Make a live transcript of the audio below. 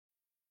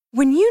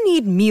When you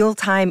need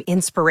mealtime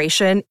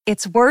inspiration,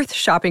 it's worth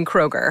shopping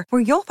Kroger,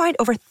 where you'll find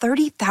over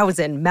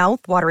 30,000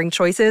 mouth-watering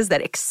choices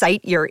that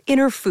excite your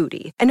inner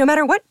foodie. And no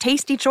matter what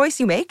tasty choice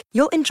you make,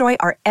 you'll enjoy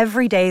our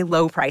everyday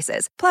low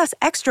prices, plus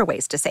extra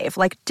ways to save,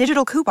 like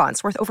digital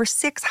coupons worth over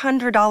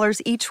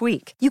 $600 each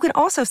week. You can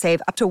also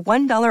save up to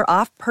 $1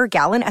 off per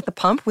gallon at the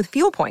pump with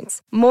fuel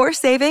points. More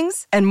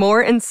savings and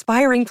more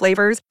inspiring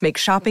flavors make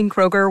shopping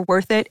Kroger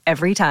worth it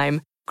every time.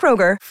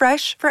 Kroger,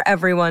 fresh for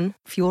everyone.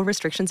 Fuel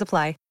restrictions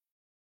apply.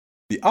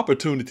 The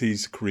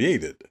opportunities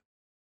created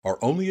are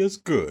only as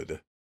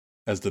good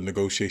as the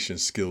negotiation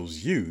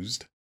skills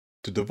used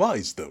to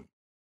devise them.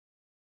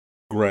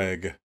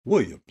 Greg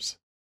Williams,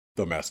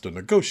 the master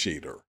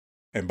negotiator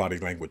and body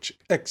language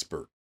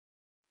expert.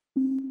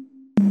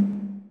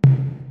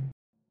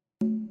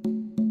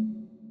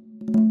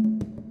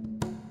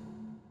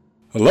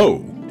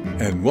 Hello,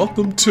 and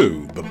welcome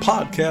to the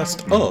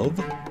podcast of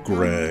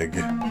Greg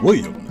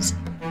Williams,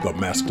 the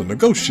master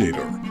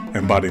negotiator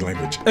and body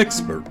language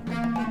expert.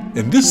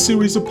 In this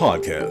series of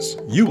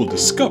podcasts, you will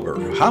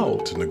discover how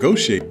to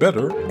negotiate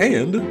better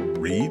and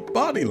read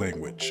body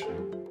language.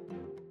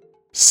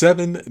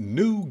 7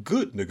 new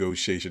good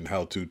negotiation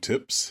how-to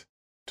tips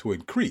to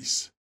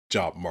increase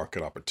job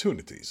market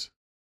opportunities.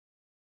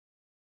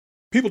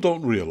 People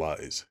don't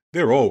realize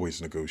they're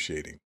always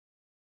negotiating.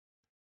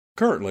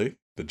 Currently,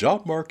 the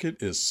job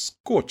market is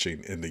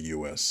scorching in the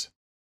U.S.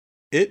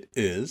 It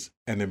is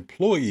an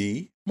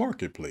employee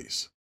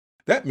marketplace.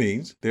 That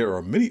means there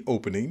are many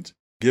openings,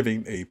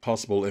 giving a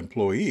possible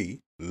employee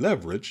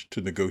leverage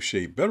to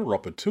negotiate better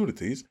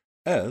opportunities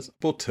as a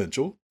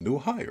potential new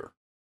hire.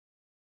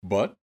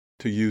 But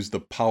to use the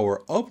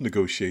power of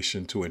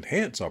negotiation to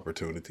enhance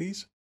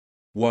opportunities,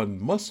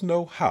 one must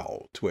know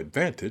how to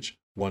advantage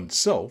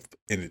oneself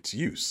in its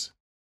use.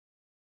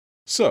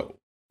 So,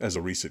 as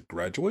a recent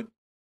graduate,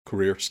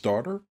 career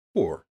starter,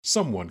 or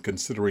someone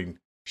considering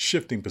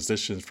shifting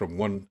positions from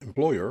one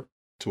employer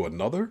to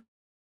another,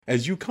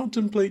 as you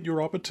contemplate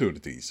your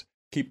opportunities,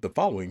 keep the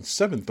following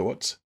 7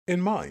 thoughts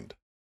in mind.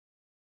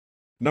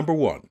 Number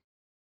 1,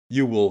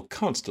 you will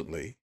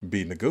constantly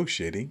be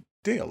negotiating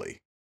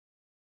daily.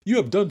 You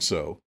have done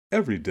so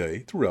every day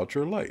throughout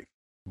your life,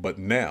 but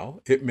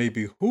now it may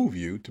behoove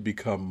you to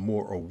become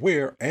more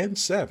aware and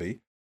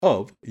savvy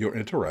of your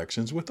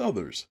interactions with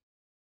others.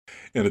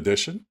 In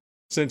addition,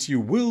 since you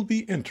will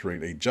be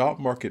entering a job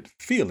market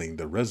feeling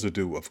the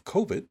residue of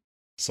COVID,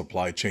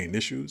 supply chain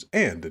issues,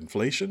 and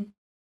inflation,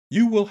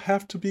 you will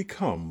have to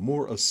become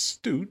more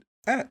astute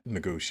at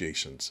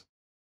negotiations.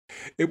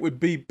 It would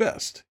be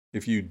best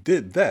if you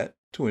did that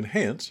to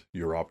enhance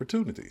your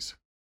opportunities.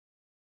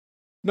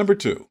 Number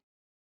 2,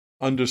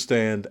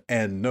 understand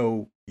and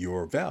know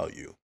your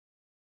value.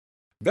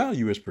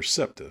 Value is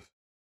perceptive.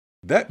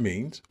 That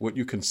means what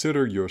you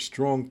consider your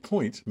strong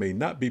points may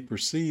not be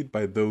perceived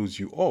by those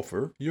you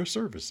offer your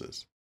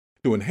services.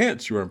 To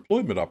enhance your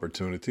employment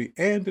opportunity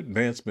and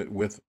advancement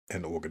with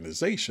an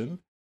organization,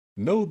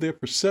 know their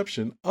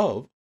perception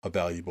of a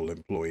valuable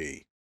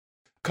employee.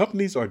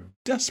 Companies are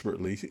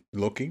desperately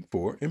looking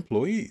for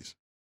employees.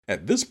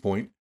 At this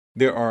point,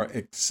 there are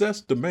excess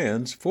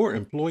demands for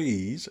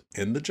employees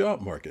in the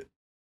job market.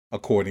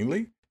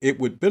 Accordingly, it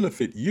would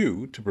benefit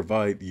you to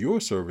provide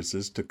your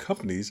services to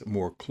companies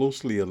more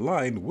closely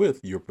aligned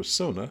with your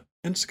persona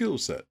and skill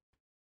set.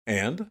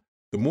 And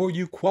the more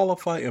you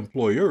qualify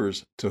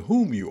employers to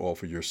whom you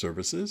offer your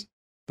services,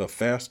 the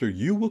faster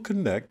you will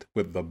connect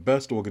with the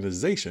best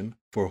organization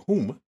for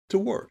whom to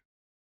work.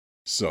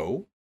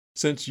 So,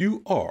 since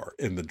you are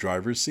in the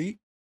driver's seat,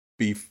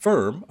 be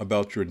firm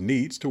about your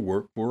needs to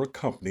work for a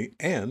company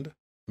and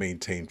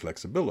maintain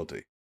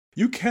flexibility.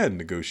 You can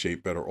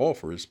negotiate better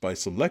offers by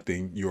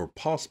selecting your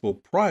possible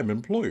prime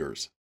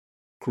employers.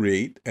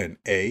 Create an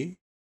A,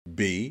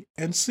 B,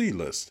 and C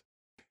list.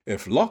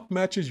 If luck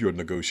matches your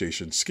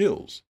negotiation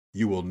skills,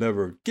 you will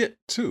never get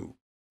to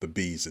the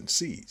B's and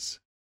C's.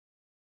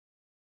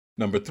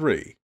 Number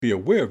 3, be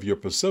aware of your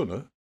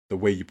persona, the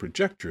way you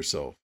project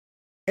yourself,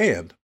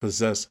 and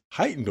possess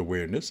heightened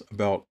awareness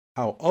about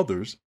how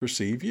others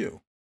perceive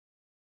you.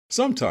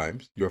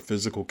 Sometimes your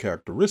physical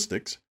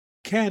characteristics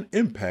can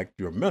impact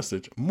your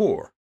message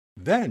more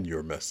than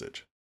your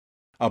message.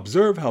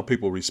 Observe how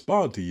people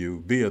respond to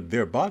you via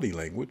their body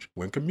language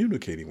when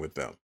communicating with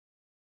them.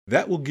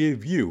 That will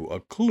give you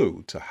a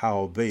clue to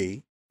how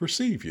they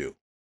perceive you.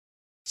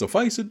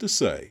 Suffice it to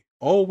say,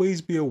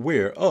 always be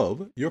aware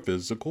of your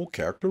physical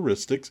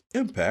characteristics'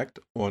 impact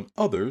on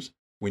others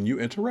when you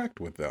interact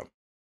with them.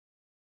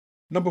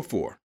 Number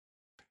 4,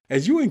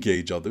 as you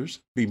engage others,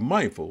 be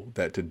mindful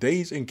that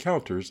today's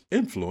encounters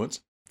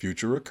influence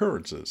future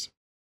occurrences.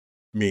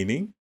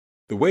 Meaning,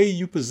 the way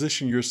you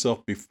position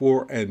yourself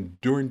before and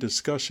during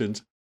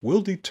discussions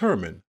will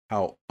determine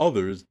how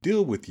others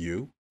deal with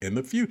you in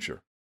the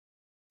future.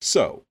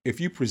 So, if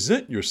you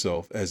present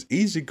yourself as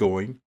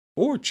easygoing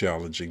or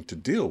challenging to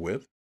deal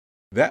with,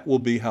 that will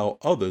be how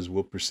others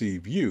will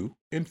perceive you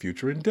in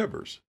future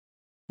endeavors.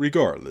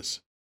 Regardless,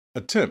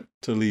 attempt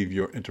to leave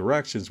your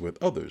interactions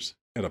with others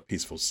in a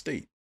peaceful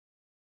state.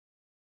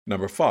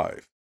 Number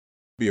 5,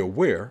 Be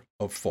aware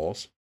of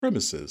false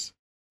premises.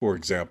 For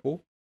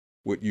example,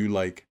 would you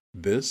like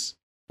this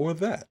or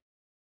that?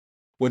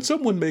 When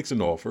someone makes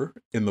an offer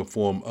in the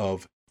form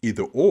of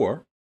either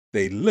or,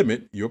 they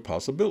limit your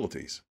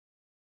possibilities.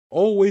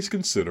 Always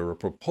consider a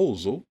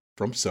proposal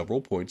from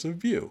several points of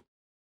view.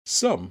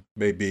 Some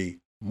may be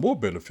more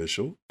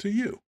beneficial to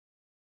you.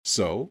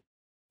 So,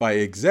 by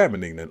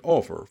examining an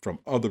offer from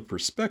other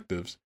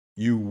perspectives,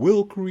 you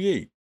will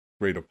create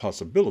greater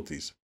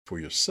possibilities for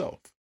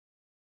yourself.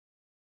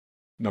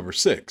 Number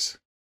 6,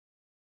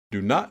 do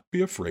not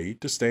be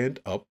afraid to stand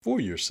up for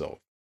yourself.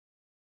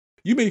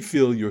 You may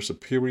feel your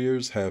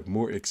superiors have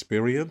more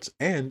experience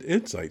and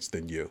insights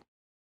than you.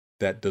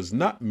 That does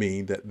not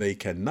mean that they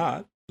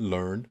cannot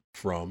learn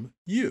from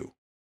you.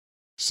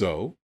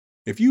 So,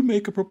 if you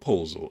make a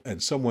proposal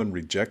and someone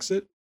rejects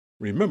it,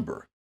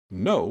 remember,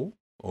 no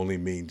only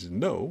means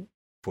no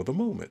for the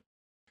moment.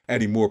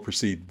 Adding more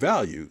perceived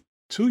value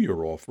to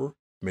your offer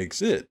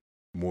makes it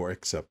more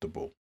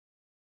acceptable.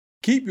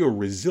 Keep your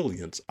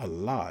resilience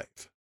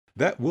alive.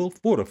 That will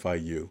fortify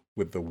you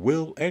with the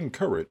will and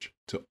courage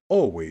to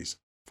always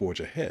forge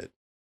ahead.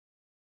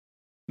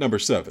 Number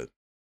 7,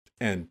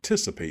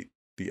 anticipate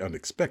the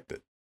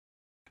unexpected.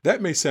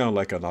 That may sound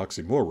like an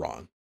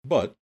oxymoron,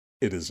 but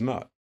it is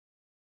not.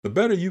 The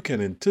better you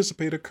can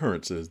anticipate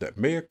occurrences that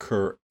may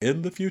occur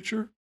in the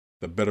future,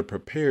 the better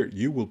prepared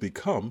you will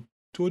become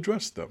to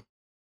address them.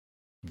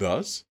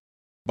 Thus,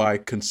 by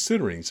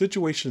considering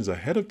situations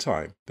ahead of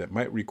time that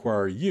might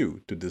require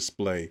you to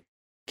display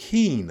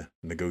keen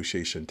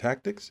negotiation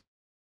tactics,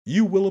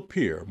 you will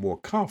appear more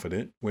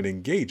confident when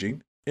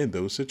engaging in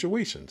those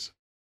situations.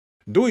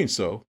 Doing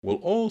so will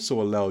also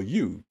allow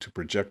you to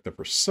project the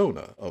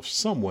persona of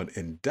someone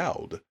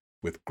endowed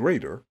with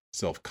greater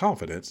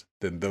self-confidence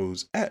than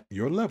those at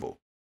your level,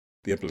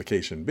 the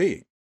implication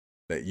being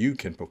that you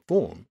can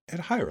perform at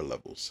higher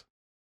levels.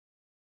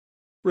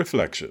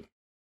 Reflection.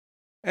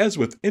 As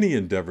with any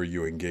endeavor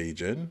you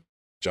engage in,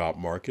 job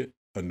market,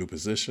 a new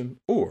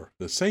position, or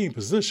the same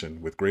position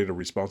with greater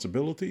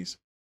responsibilities,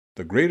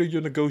 the greater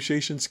your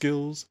negotiation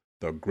skills,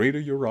 the greater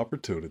your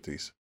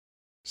opportunities.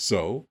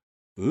 So,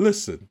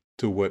 listen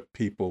to what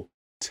people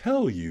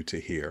tell you to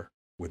hear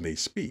when they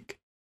speak.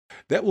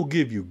 That will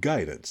give you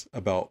guidance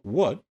about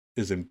what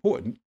is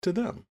important to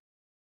them.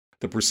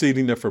 The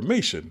preceding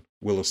information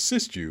will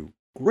assist you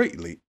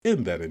greatly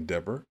in that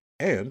endeavor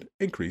and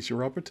increase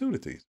your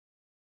opportunities.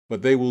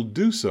 But they will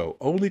do so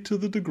only to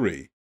the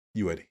degree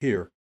you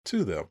adhere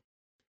to them.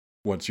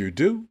 Once you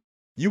do,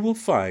 you will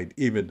find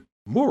even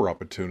more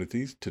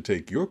opportunities to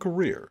take your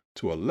career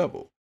to a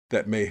level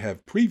that may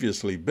have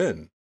previously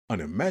been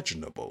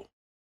unimaginable.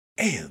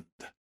 And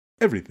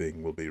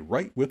everything will be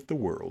right with the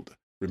world.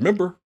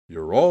 Remember,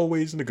 you're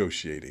always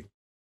negotiating.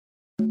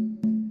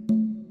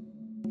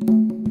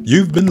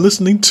 You've been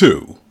listening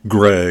to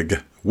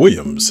Greg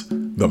Williams,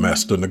 the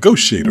Master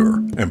Negotiator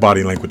and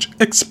Body Language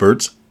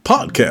Experts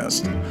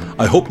podcast.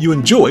 I hope you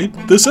enjoyed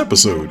this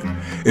episode.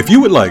 If you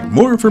would like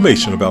more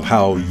information about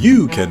how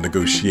you can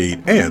negotiate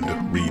and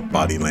read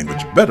body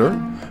language better,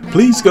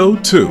 please go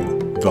to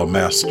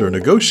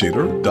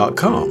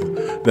themasternegotiator.com.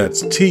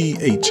 That's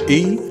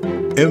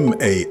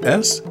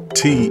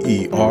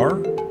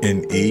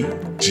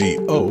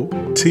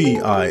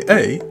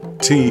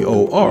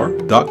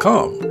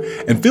themasternegotiator.com.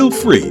 And feel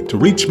free to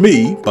reach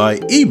me by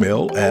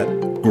email at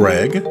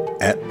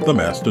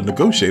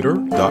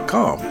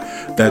greg@themasternegotiator.com.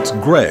 That's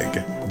Greg,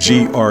 Greg,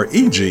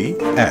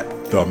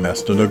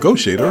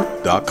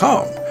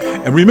 @themasternegotiator.com.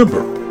 And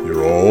remember,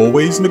 you're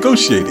always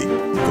negotiating.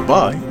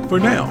 Goodbye for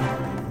now.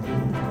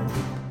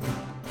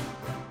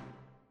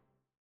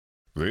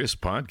 This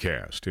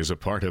podcast is a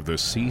part of the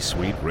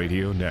C-Suite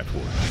Radio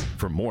Network.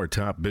 For more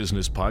top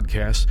business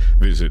podcasts,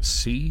 visit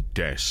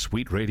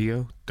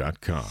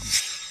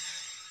c-suiteradio.com.